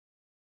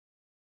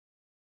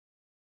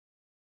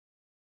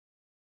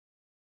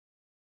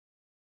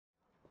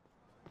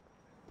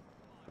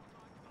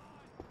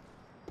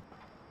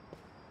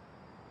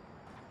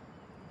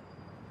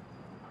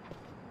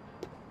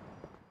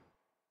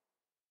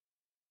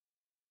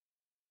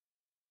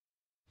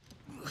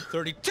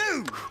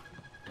32,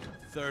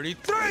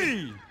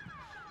 33,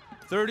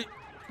 30...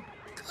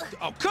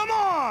 Oh, come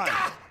on!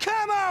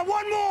 Come on,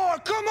 one more,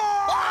 come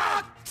on!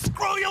 Ah,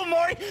 screw you,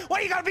 Maury! Why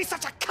you gotta be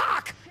such a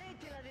cock?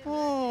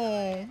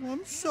 Oh,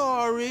 I'm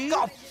sorry.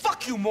 Oh,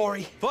 fuck you,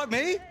 Maury! Fuck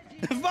me?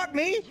 Fuck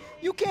me?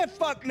 You can't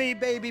fuck me,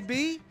 baby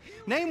B.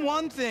 Name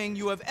one thing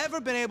you have ever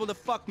been able to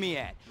fuck me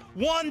at.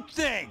 One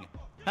thing,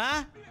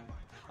 huh?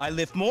 I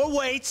lift more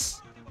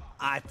weights,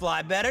 I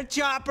fly better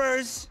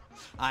choppers,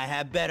 I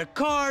have better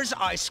cars,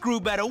 I screw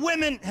better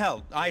women.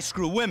 Hell, I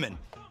screw women.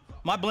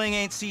 My bling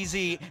ain't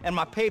CZ, and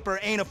my paper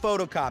ain't a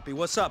photocopy.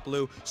 What's up,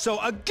 Lou? So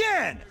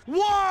again,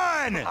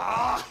 one!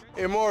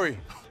 Hey, Maury,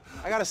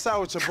 I gotta side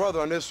with your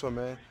brother on this one,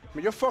 man. I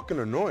mean, you're fucking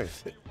annoying.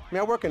 I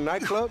mean, I work in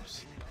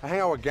nightclubs, I hang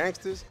out with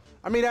gangsters,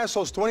 I meet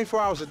assholes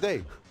 24 hours a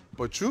day.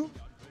 But you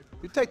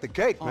take the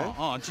cake, man.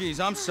 Oh, geez,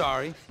 I'm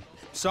sorry.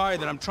 Sorry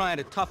that I'm trying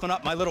to toughen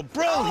up my little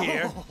bro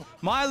here.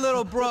 My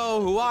little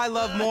bro who I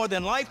love more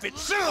than life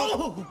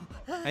itself.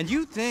 And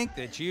you think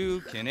that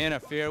you can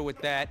interfere with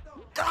that?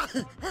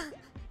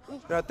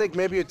 I think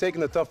maybe you're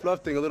taking the tough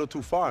love thing a little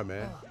too far,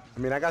 man. I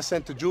mean, I got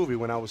sent to juvie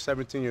when I was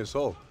 17 years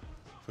old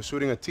for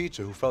shooting a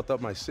teacher who felt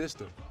up my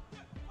sister.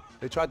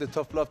 They tried the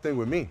tough love thing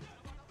with me.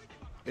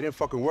 It didn't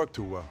fucking work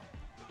too well.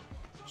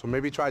 So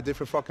maybe try a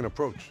different fucking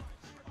approach.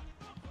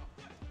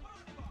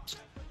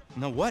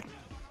 You know what?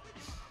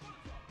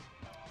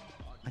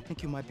 I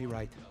think you might be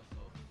right.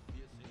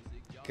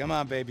 Come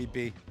on, baby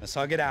B. Let's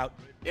hug it out.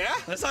 Yeah?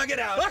 Let's hug it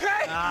out.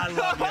 Okay! I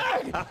love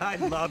you. I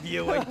love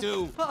you. I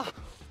do.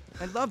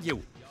 I love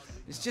you.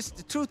 It's just,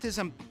 the truth is,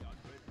 I'm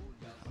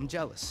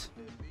jealous.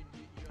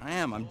 I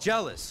am. I'm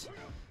jealous.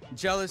 I'm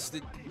jealous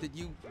that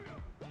you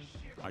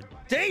are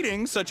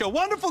dating such a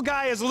wonderful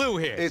guy as Lou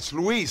here. It's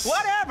Luis.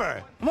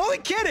 Whatever. I'm only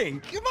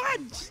kidding. Come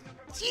on.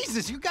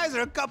 Jesus, you guys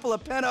are a couple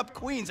of pent-up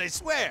queens, I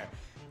swear.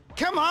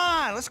 Come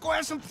on, let's go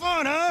have some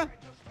fun, huh?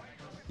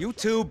 You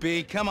too,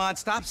 B. Come on,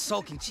 stop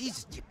sulking.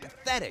 Jesus, you're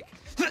pathetic.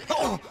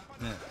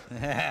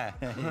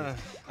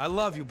 I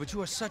love you, but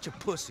you are such a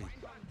pussy.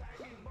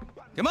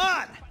 Come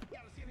on!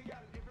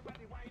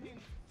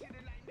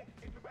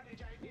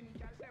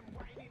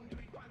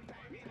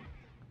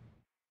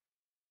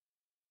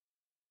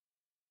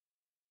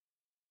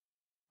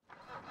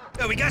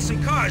 Yo, we got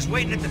some cars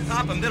waiting at the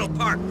top of Middle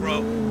Park,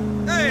 bro.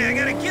 Hey, I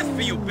got a gift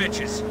for you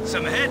bitches.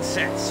 Some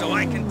headsets, so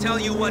I can tell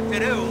you what to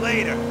do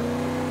later.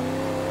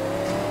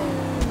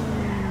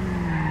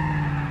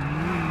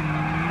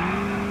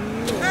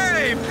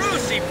 Hey,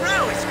 Brucey,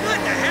 bro, it's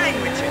good to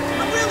hang with you.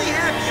 I'm really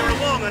happy you're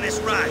along on this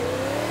ride.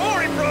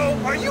 Maury, bro,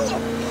 are you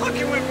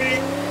fucking with me?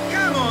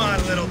 Come on,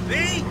 little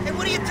B. Hey,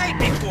 what do you take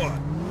me for?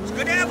 It's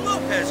good to have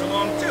Lopez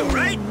along too,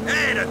 right?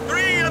 Hey, the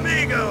three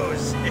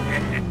amigos.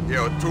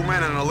 Yo, 2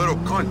 men and a little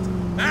cunt.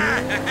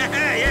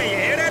 Yeah, you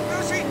hear that,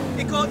 Brucey?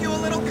 He called you a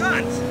little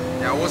cunt.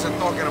 Yeah, I wasn't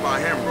talking about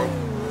him, bro.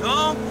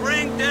 Don't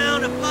bring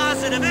down the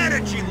positive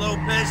energy,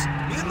 Lopez.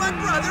 Me and my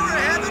brother are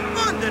having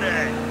fun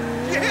today.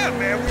 Yeah,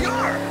 man, we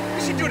are.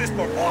 We should do this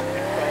more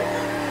often,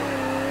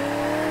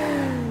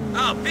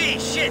 bro. Oh, B,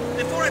 shit.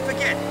 Before I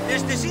forget,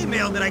 there's this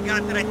email that I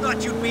got that I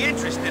thought you'd be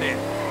interested in.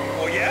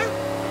 Oh, yeah?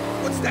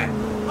 What's that?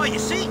 Oh, you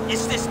see?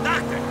 It's this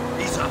doctor.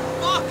 He's a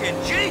fucking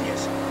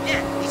genius.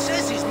 Yeah, he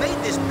says he's made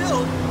this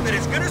pill that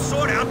is gonna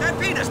sort out that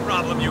penis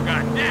problem you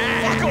got.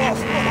 Fuck off,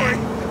 Maury!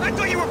 I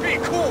thought you were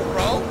being cool,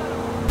 bro!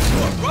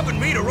 You're rubbing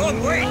me the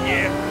wrong way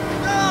here.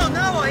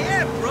 No, I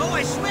am, bro.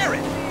 I swear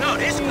it. No,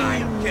 this guy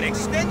can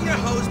extend your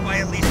hose by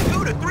at least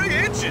 2 to 3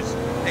 inches.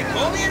 They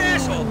call me an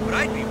asshole, but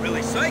I'd be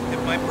really psyched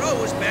if my bro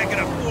was back in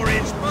a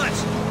 4-inch punch.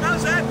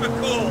 How's that for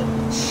cool?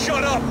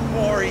 Shut up,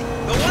 Maury!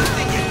 The one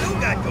thing you do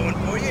got going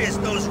for you is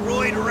those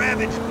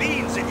roid-ravaged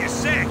beans in your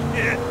sack.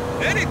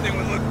 Anything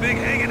would look big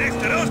hanging next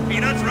to those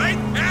peanuts, right?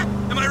 Huh?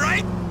 Am I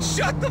right?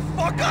 Shut the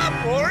fuck up,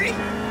 Maury!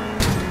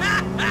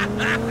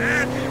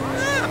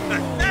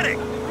 Pathetic.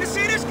 You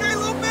see this guy,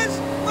 Lopez?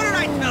 What did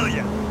I tell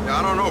you? Yeah,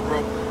 I don't know, bro.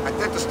 I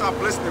tend to stop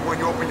listening when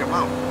you open your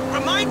mouth.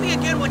 Remind me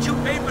again what you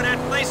paid for that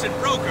place in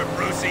Broker,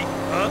 Brucey.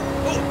 Huh?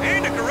 Oh,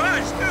 and the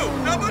garage, too.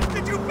 How much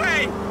did you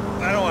pay?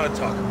 I don't want to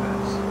talk about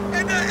this.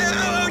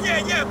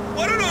 And, yeah.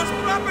 What are those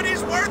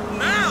properties worth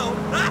now?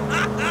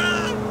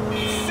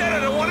 Said I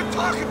don't want to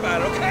talk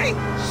about it, okay?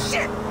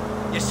 Shit!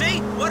 You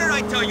see? What did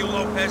I tell you,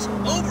 Lopez?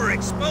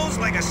 Overexposed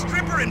like a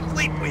stripper in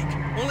Fleet Week.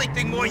 Only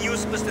thing more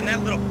useless than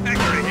that little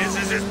pecker of his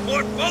is his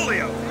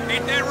portfolio.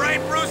 Ain't that right,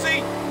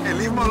 Brucey? Hey,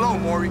 leave him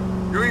alone, Maury.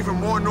 You're even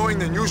more annoying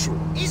than usual.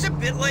 He's a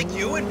bit like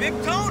you and Big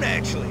Tone,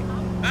 actually.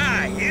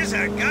 Ah, here's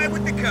our guy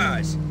with the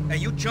cars. Hey,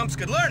 you chumps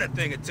could learn a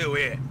thing or two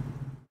here.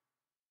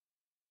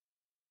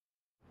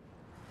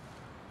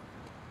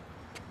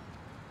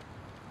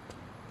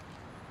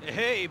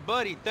 Hey,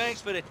 buddy,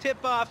 thanks for the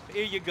tip-off.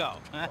 Here you go.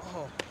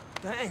 Oh,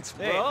 thanks,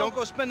 bro. Hey, don't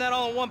go spend that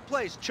all in one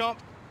place, chump.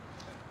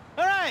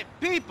 All right,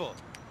 people.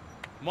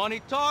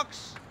 Money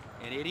talks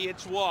and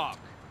idiots walk.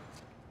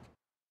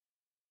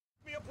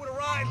 Me up with a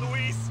ride,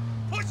 Luis.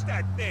 Push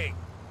that thing.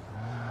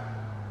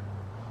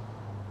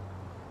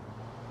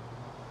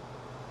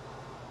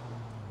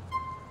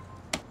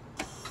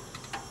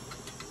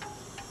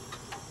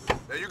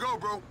 There you go,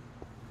 bro.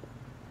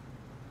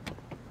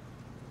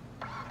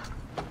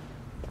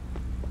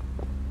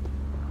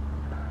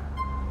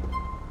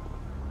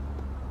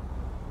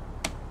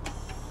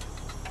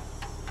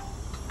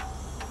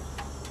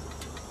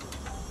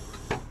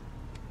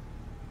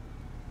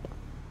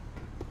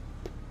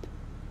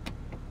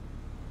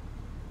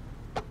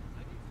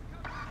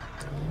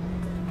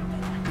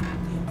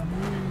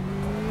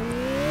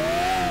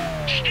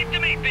 Stick to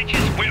me,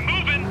 bitches. We're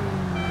moving.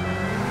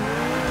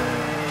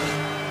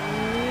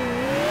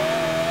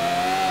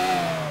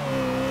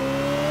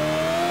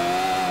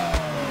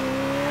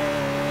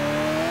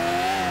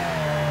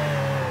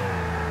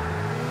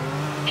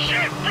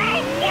 Shit,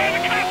 bro! Why are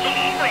the cops all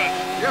over us?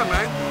 Yeah,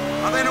 man.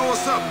 How they know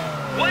what's up?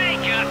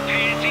 Wake up,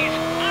 pansies.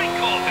 I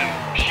called them.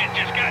 Shit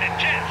just got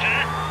intense,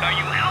 huh? Are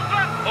you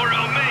Alpha or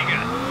Omega?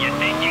 You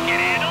think you can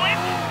handle it?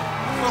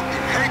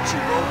 Fucking hate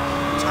you, bro.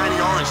 Tiny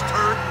orange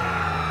turd.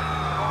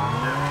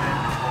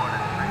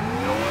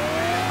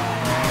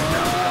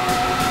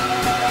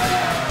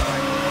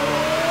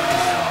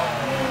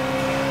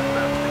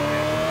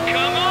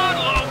 Come on,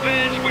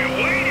 Lopez. We're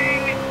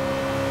waiting.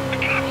 The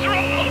cops are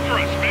all over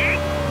us, man.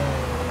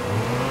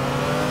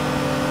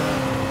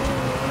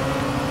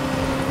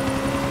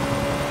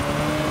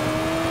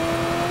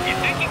 You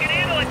think you can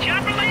handle a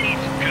chopper,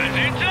 ladies? 'Cause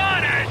it's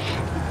on us.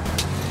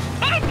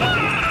 Up!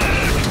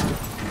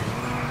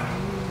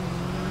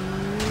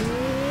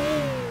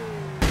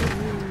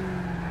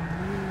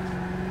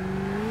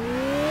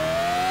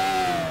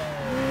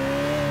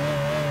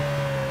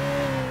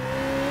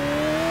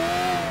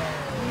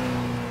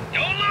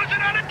 Don't lose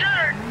it on a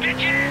turn,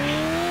 bitches!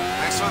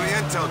 Thanks for the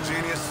intel,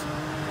 genius.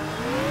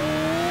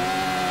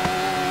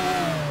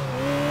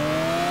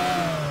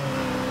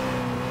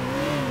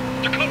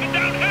 They're coming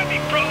down heavy,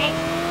 bro!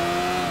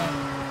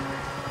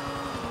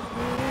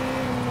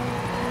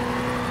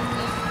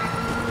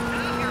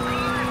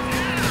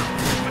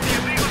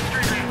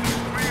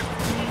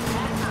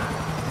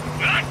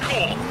 Not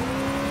cool!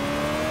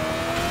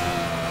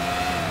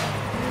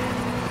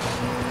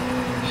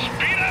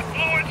 Speed up,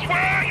 Lawrence! Where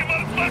are you,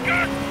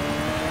 motherfucker?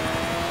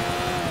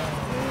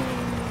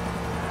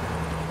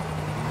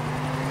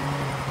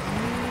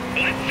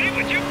 Let's see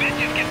what you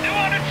bitches can do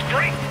on a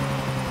straight!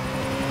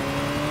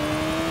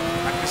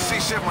 I can see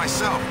shit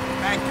myself.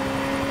 Thank you.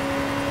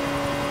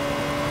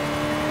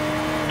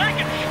 I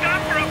can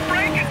stop for a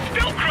break and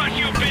still crush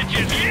you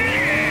bitches! Yeah!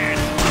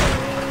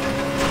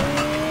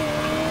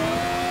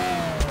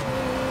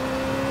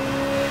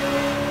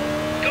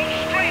 Go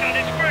straight on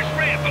this first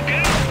ramp,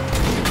 okay?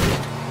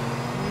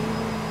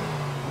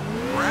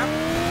 Ramp?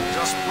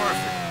 Just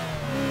perfect.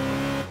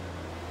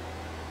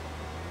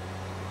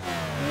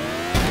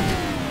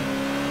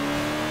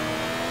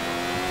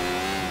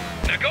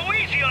 Now go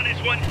easy on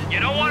this one. You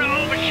don't want to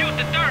overshoot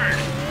the turn.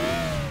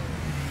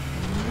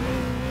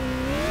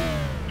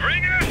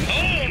 Bring her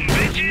home,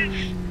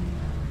 bitches!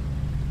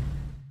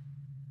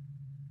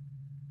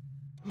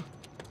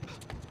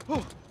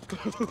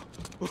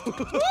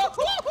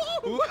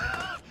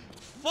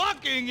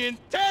 Fucking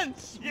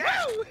intense!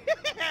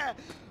 Yeah!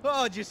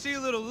 Oh, did you see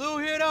little Lou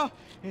here, though?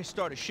 He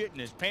started shitting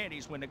his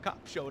panties when the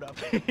cops showed up.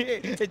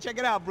 Hey, check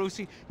it out,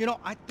 Brucey. You know,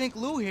 I think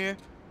Lou here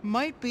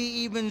might be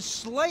even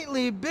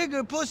slightly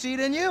bigger pussy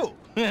than you.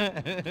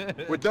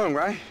 We're done,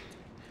 right?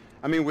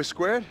 I mean, we're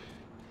squared.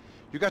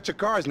 You got your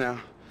cars now,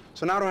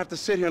 so now I don't have to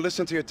sit here and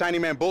listen to your tiny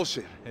man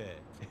bullshit.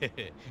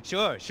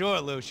 Sure,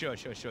 Lou, sure.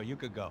 You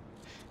could go.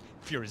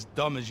 If you're as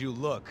dumb as you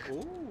look.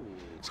 Ooh.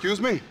 Excuse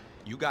me?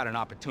 You got an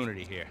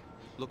opportunity here.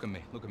 Look at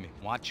me.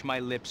 Watch my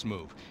lips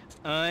move.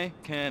 I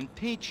can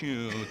teach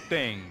you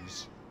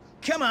things.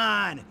 Come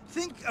on!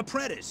 Think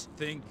apprentice.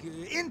 Think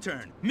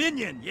intern.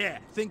 Minion, yeah.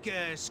 Think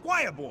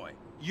squire boy.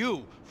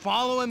 You,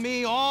 following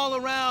me all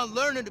around,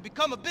 learning to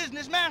become a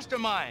business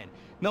mastermind.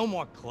 No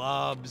more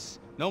clubs.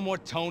 No more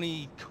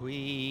Tony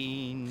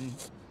Queen.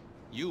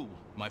 You,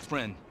 my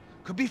friend,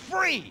 could be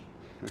free.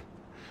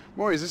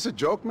 Maury, is this a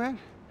joke, man?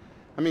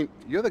 I mean,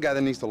 you're the guy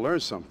that needs to learn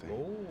something.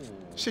 Oh.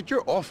 Shit,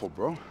 you're awful,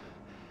 bro. I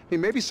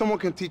mean, maybe someone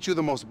can teach you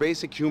the most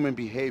basic human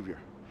behavior.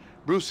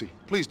 Brucey,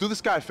 please, do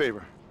this guy a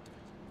favor.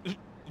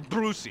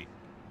 Brucey.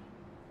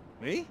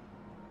 Me?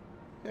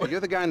 Yeah, you're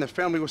the guy in the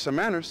family with some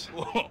manners.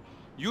 Whoa.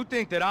 You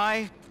think that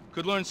I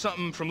could learn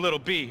something from Little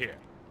B here?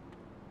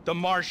 The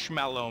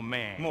Marshmallow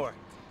Man. More.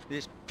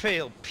 This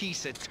pale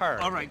piece of turd.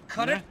 All right,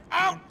 cut it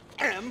out,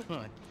 M.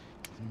 This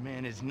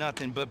man is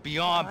nothing but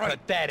beyond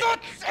pathetic.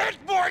 That's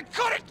it, boy!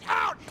 Cut it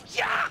out!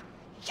 Yeah!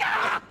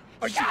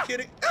 Are you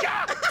kidding?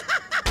 Yeah!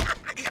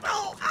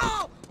 Oh,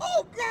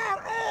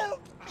 God! Oh,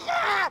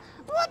 yeah!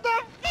 What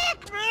the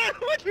fuck, man?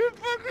 What the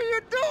fuck are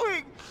you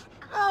doing?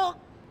 Oh,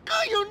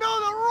 God, you know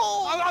the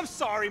rules! I'm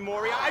sorry,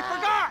 Maury. I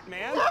forgot,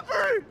 man.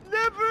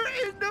 Never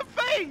in the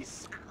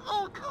face!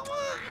 Oh, come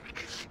on!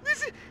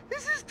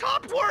 This is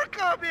top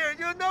work up here.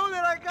 You know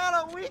that I got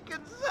a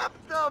weakened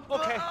septum.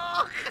 Okay.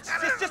 Oh,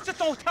 just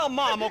don't tell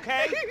Mom,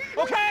 okay?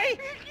 Okay?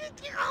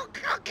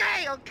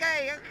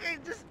 Okay.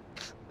 Just,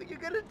 you're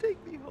gonna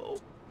take me home.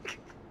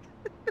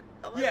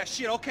 Yeah,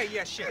 shit, okay,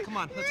 yeah, shit. Come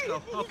on, let's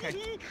go.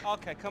 Okay.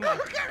 Okay, come on.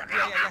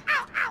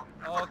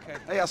 Yeah. Okay.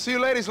 Hey, I'll see you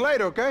ladies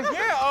later, okay?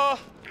 Yeah,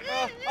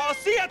 I'll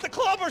see you at the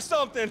club or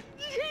something.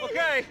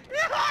 Okay.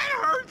 I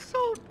hurt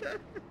so bad.